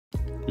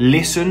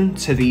Listen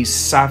to these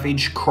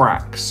savage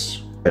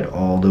cracks.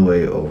 All the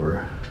way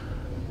over.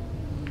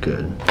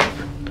 Good.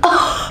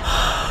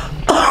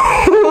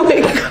 Oh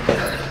my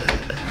god.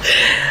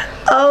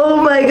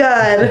 Oh my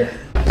god.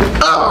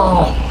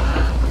 Oh.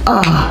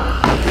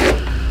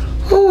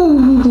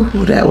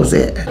 Ooh, that was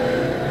it.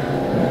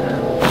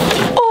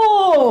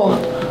 Oh.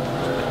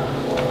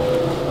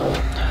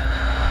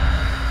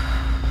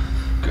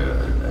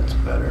 Good, that's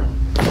better.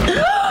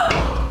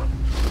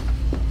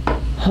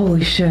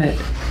 Holy shit.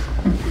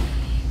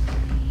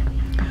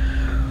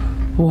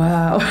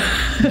 Wow.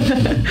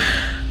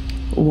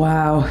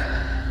 Wow.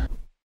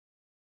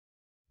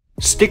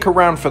 Stick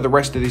around for the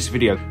rest of this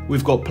video.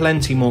 We've got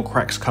plenty more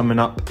cracks coming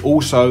up.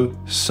 Also,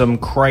 some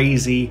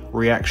crazy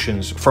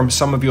reactions from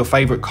some of your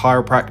favorite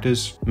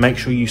chiropractors. Make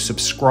sure you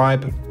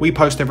subscribe. We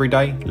post every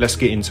day. Let's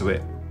get into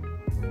it.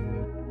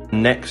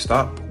 Next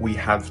up, we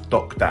have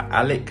Dr.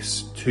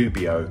 Alex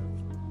Tubio.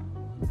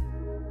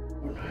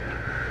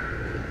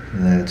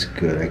 That's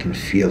good. I can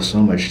feel so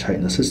much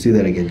tightness. Let's do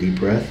that again. Deep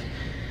breath.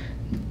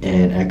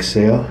 And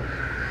exhale.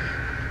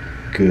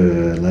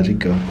 Good. Let it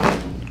go.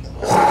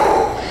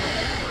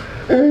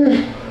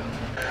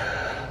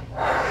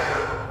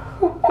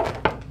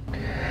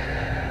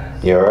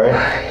 You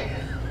alright?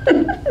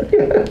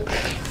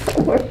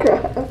 Oh my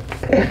god.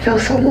 It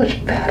feels so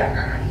much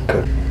better.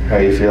 Good. How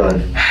are you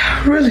feeling?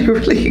 Really,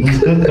 really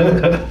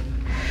good.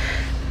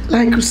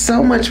 Like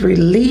so much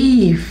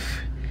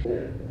relief.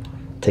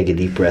 Take a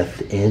deep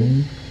breath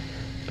in.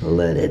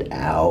 Let it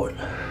out.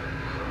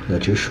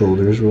 Let your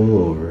shoulders roll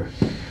over.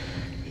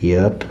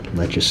 Yep.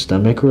 Let your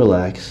stomach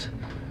relax.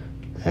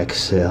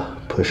 Exhale.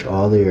 Push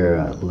all the air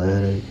out.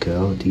 Let it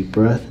go. Deep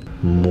breath.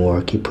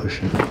 More. Keep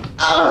pushing.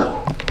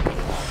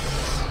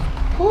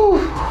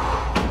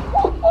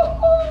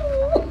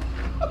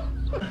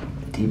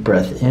 Deep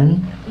breath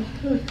in.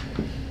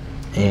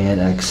 And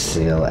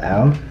exhale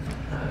out.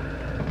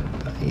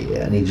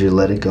 Yeah, I need you to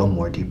let it go.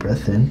 More. Deep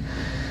breath in.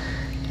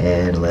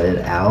 And let it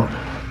out.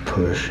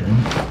 Pushing.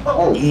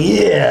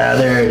 Yeah,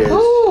 there it is.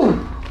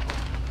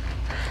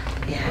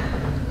 Yeah.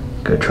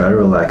 Good. Try to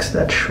relax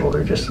that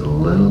shoulder just a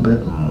little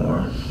bit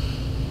more.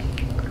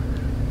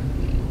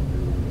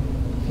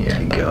 Yeah,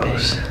 it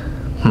goes.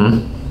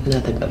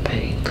 Nothing but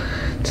pain.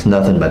 It's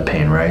nothing but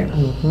pain, right?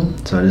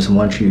 Mm-hmm. So I just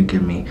want you to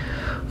give me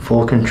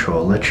full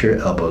control. Let your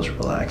elbows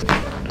relax.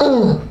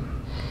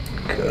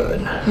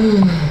 Good.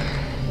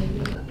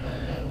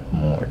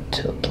 More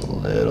tilt a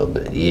little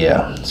bit.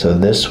 Yeah. So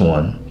this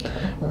one,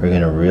 we're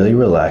gonna really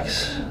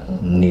relax.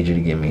 Need you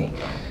to give me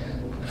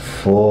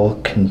full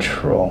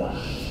control.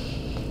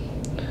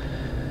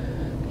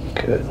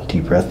 Good.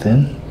 Deep breath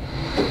in.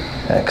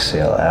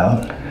 Exhale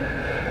out.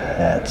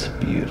 That's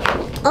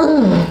beautiful.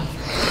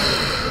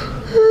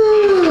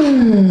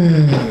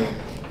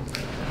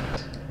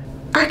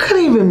 I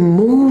couldn't even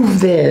move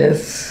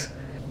this.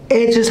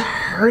 It just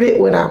hurt it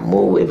when I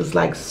moved. It was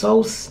like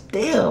so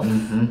stiff.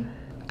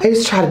 I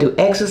used to try to do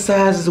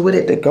exercises with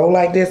it to go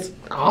like this.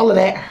 All of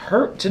that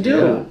hurt to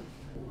do.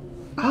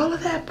 Yeah. All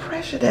of that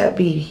pressure that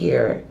be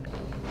here.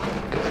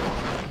 Good.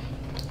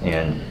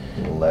 And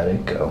let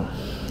it go.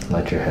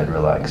 Let your head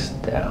relax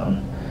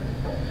down.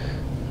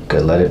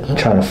 Good. Let it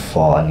try to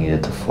fall. I need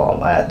it to fall.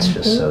 That's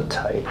just so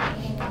tight.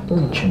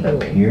 Chin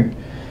up here.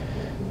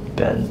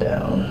 Bend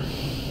down.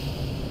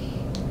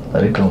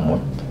 Let it go more.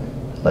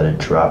 Let it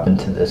drop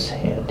into this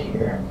hand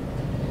here.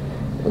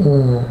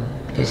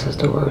 This is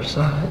the worst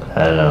side.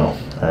 I know.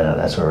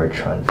 That's what we're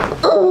trying to do.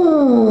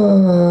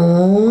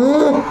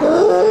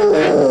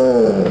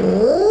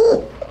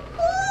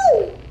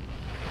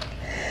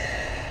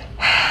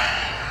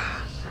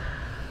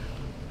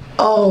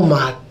 Oh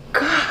my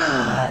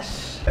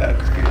gosh.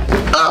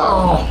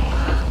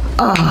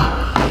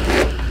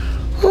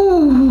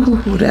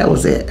 Ooh, that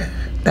was it.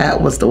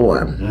 That was the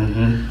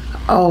one.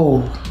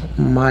 Oh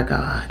my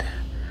god.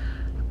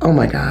 Oh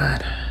my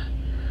god.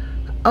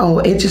 Oh,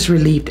 it just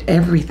relieved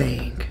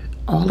everything.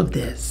 All of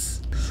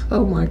this.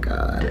 Oh my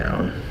god.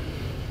 Down.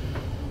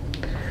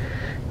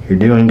 You're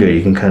doing good.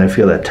 You can kind of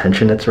feel that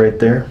tension that's right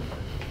there.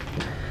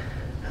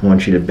 I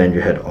want you to bend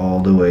your head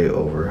all the way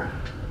over.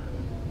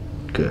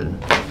 Good.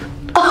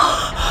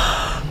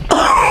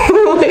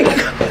 Oh my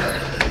god.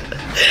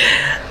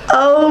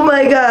 Oh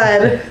my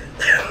god.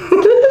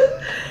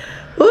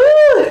 Woo!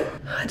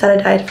 I thought I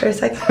died for a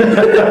second.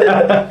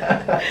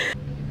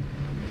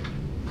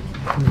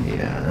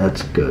 Yeah,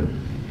 that's good.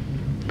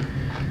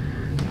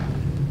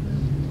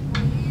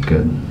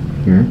 Good.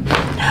 Here.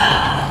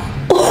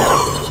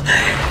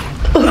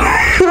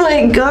 Oh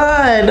my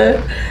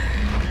god.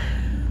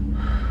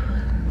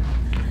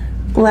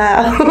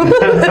 Wow.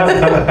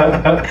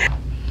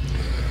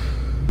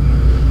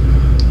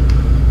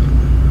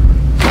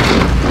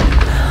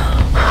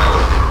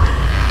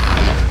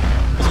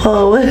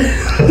 Whoa.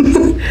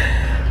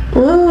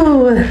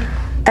 Woo.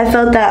 I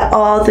felt that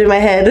all through my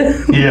head.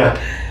 Yeah.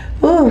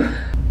 Woo.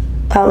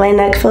 Wow, my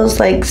neck feels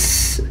like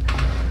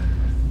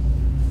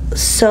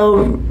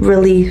so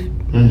relief.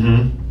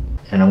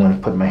 And I'm going to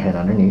put my hand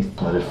underneath.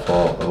 Let it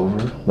fall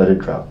over. Let it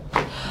drop.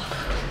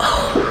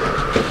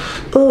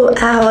 Ooh,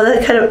 ow,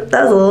 that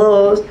was a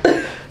little.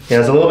 Yeah,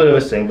 it's a little bit of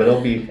a sting, but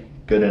it'll be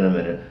good in a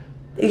minute.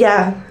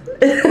 Yeah.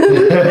 It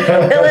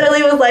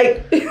literally was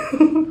like,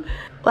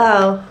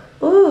 wow.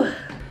 Ooh,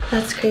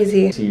 that's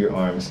crazy. See your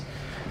arms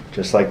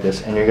just like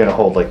this, and you're gonna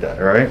hold like that,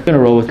 all right? You're gonna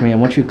roll with me. I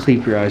want you to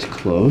keep your eyes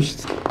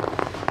closed.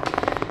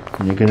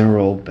 And you're gonna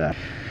roll back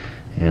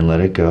and let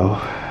it go.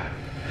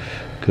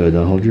 Good,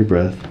 don't hold your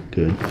breath.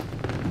 Good.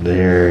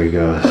 There he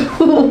goes.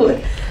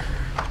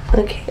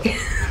 Okay.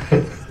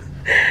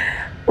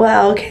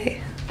 Wow,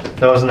 okay.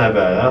 That wasn't that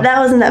bad, huh? That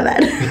wasn't that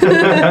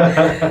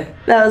bad.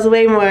 That was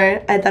way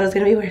more. I thought it was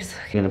gonna be worse.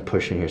 You're gonna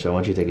push in here, so I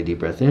want you to take a deep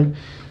breath in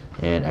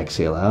and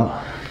exhale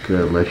out.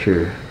 Good, let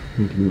your,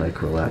 you can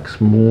like relax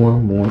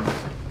more.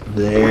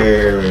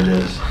 There it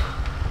is.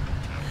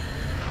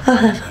 Oh,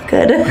 that felt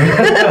good.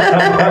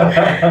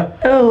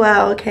 Oh,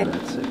 wow, okay.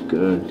 That's it,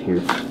 good,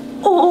 here.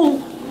 Oh!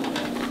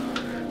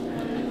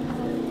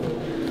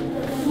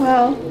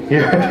 Wow.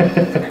 Here.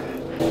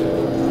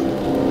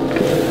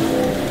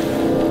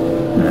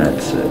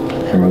 That's it.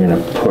 And we're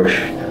gonna push.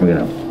 We're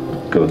gonna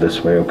go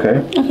this way,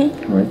 okay? Okay.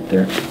 Right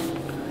there.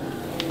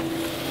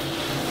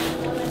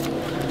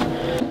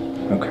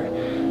 Okay.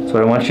 So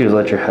what I want you to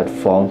let your head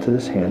fall into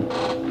this hand.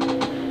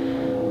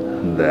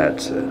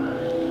 That's it.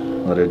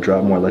 Let it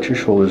drop more. Let your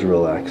shoulders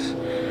relax.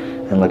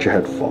 And let your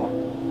head fall.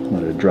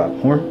 Let it drop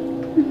more.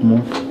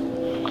 More.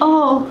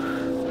 Oh.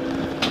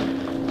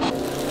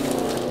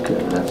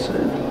 Good, that's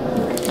it.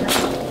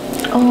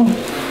 Oh.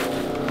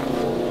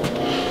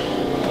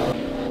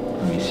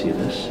 Let me see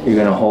this. You're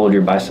gonna hold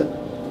your bicep.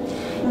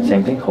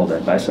 Same thing, hold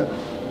that bicep.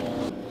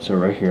 So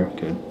right here,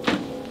 good.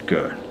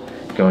 Good.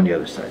 Go on the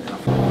other side now.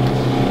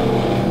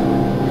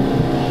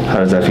 How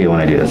does that feel when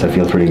I do this? That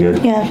feels pretty good?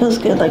 Yeah, it feels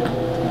good. Like,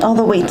 all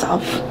the weight's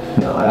off.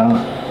 Go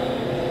out.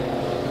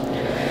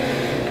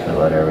 Gotta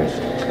let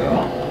everything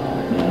go.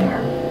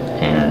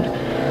 And.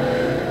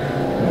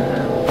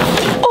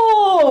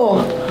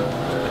 Oh!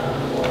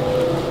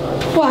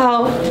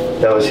 Wow.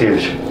 That was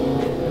huge.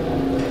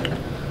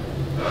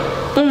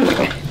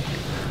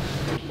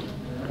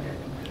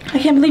 I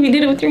can't believe you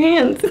did it with your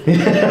hands.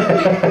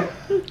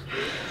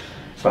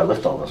 So I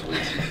lift all those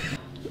weights.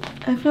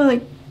 I feel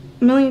like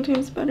a million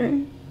times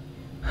better.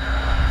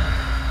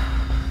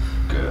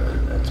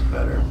 Good, that's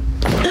better.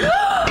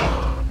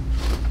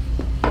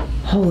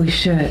 Holy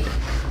shit.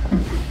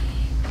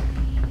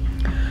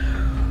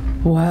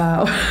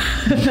 Wow.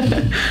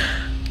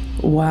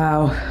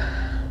 Wow.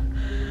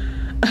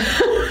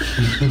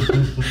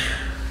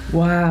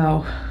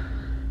 Wow.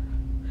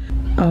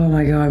 Oh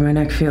my god, my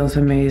neck feels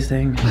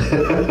amazing.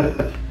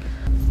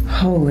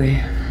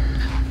 Holy.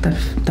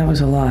 That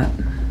was a lot.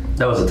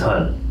 That was a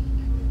ton.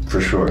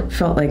 For sure.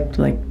 Felt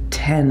like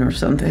 10 or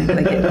something.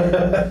 Like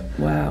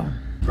wow.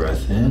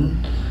 Breath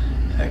in,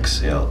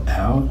 exhale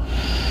out.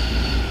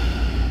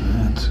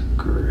 That's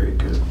great,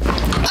 good.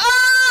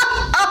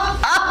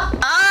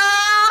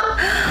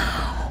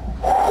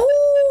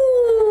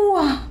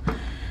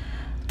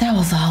 That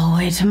was all the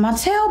way to my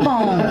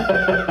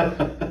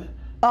tailbone.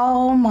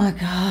 Oh my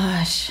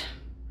gosh.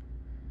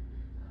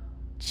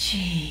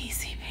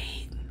 Jeezy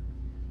Pete.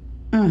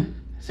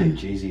 Say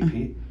Jeezy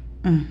Pete?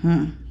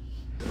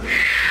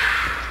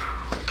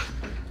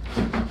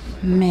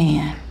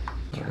 Man.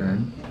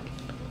 Turn.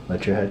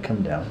 Let your head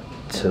come down.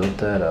 Tilt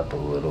that up a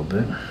little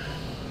bit.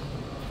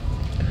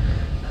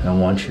 And I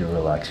want you to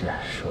relax your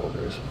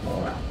shoulders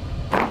more.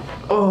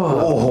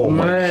 Oh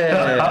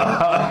man.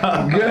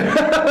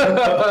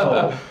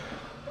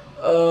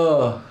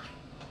 Oh.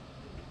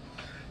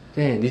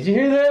 Dang, did you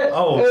hear that?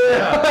 Oh,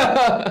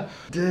 yeah.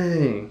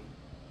 Dang.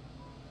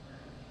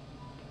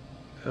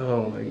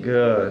 Oh my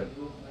god.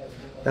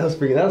 That was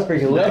freaking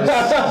loud.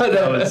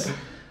 That was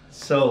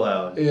so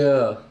loud.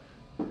 Yeah.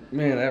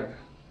 Man,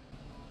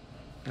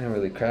 I'm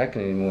really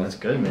cracking anymore. That's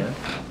good, man.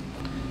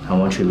 I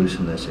want you to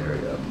loosen this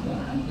area up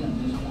more.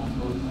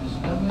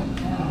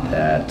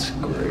 That's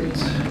great.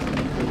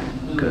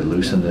 Good,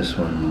 loosen this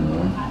one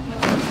more.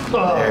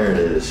 Oh. There it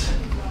is.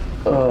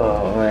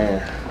 Oh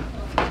man.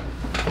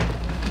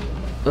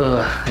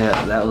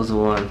 Yeah, that was the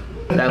one.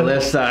 That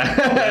left side.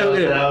 That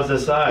was the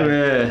side.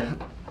 Yeah.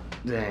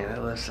 Dang,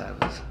 that left side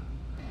was.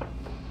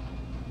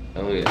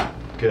 Oh yeah.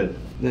 Good.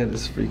 That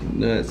is freaking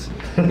nuts.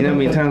 You know how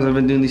many times I've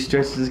been doing these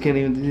stretches, can't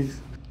even do these?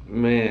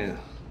 Man.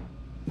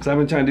 So I've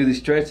been trying to do these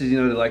stretches, you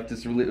know, to like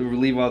just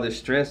relieve all this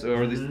stress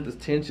or this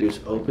tension.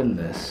 Just open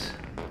this.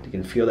 You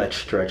can feel that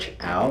stretch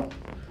out.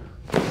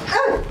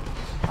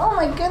 Oh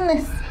my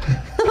goodness.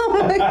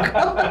 Oh my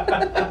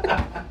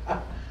god.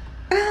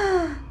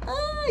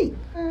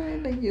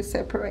 I think you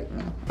separate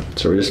me.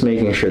 So we're just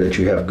making sure that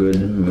you have good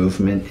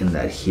movement in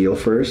that heel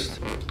first,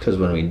 because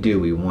when we do,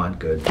 we want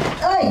good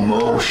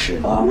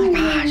motion. Oh my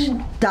gosh.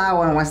 That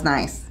one was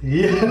nice.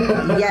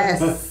 Yeah.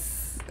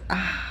 Yes.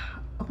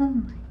 Oh my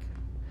god.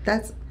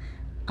 That's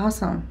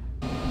awesome.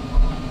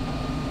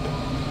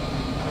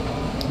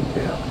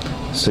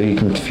 Yeah. So you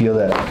can feel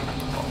that.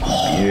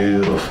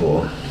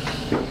 Beautiful.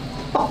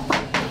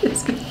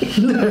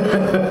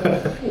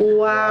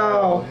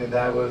 Wow.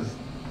 That was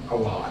a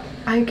lot.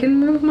 I can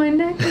move my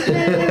neck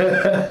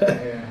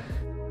again.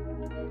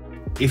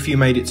 If you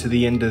made it to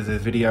the end of the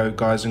video,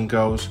 guys and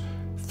girls,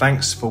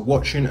 thanks for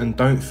watching and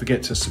don't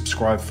forget to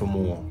subscribe for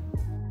more.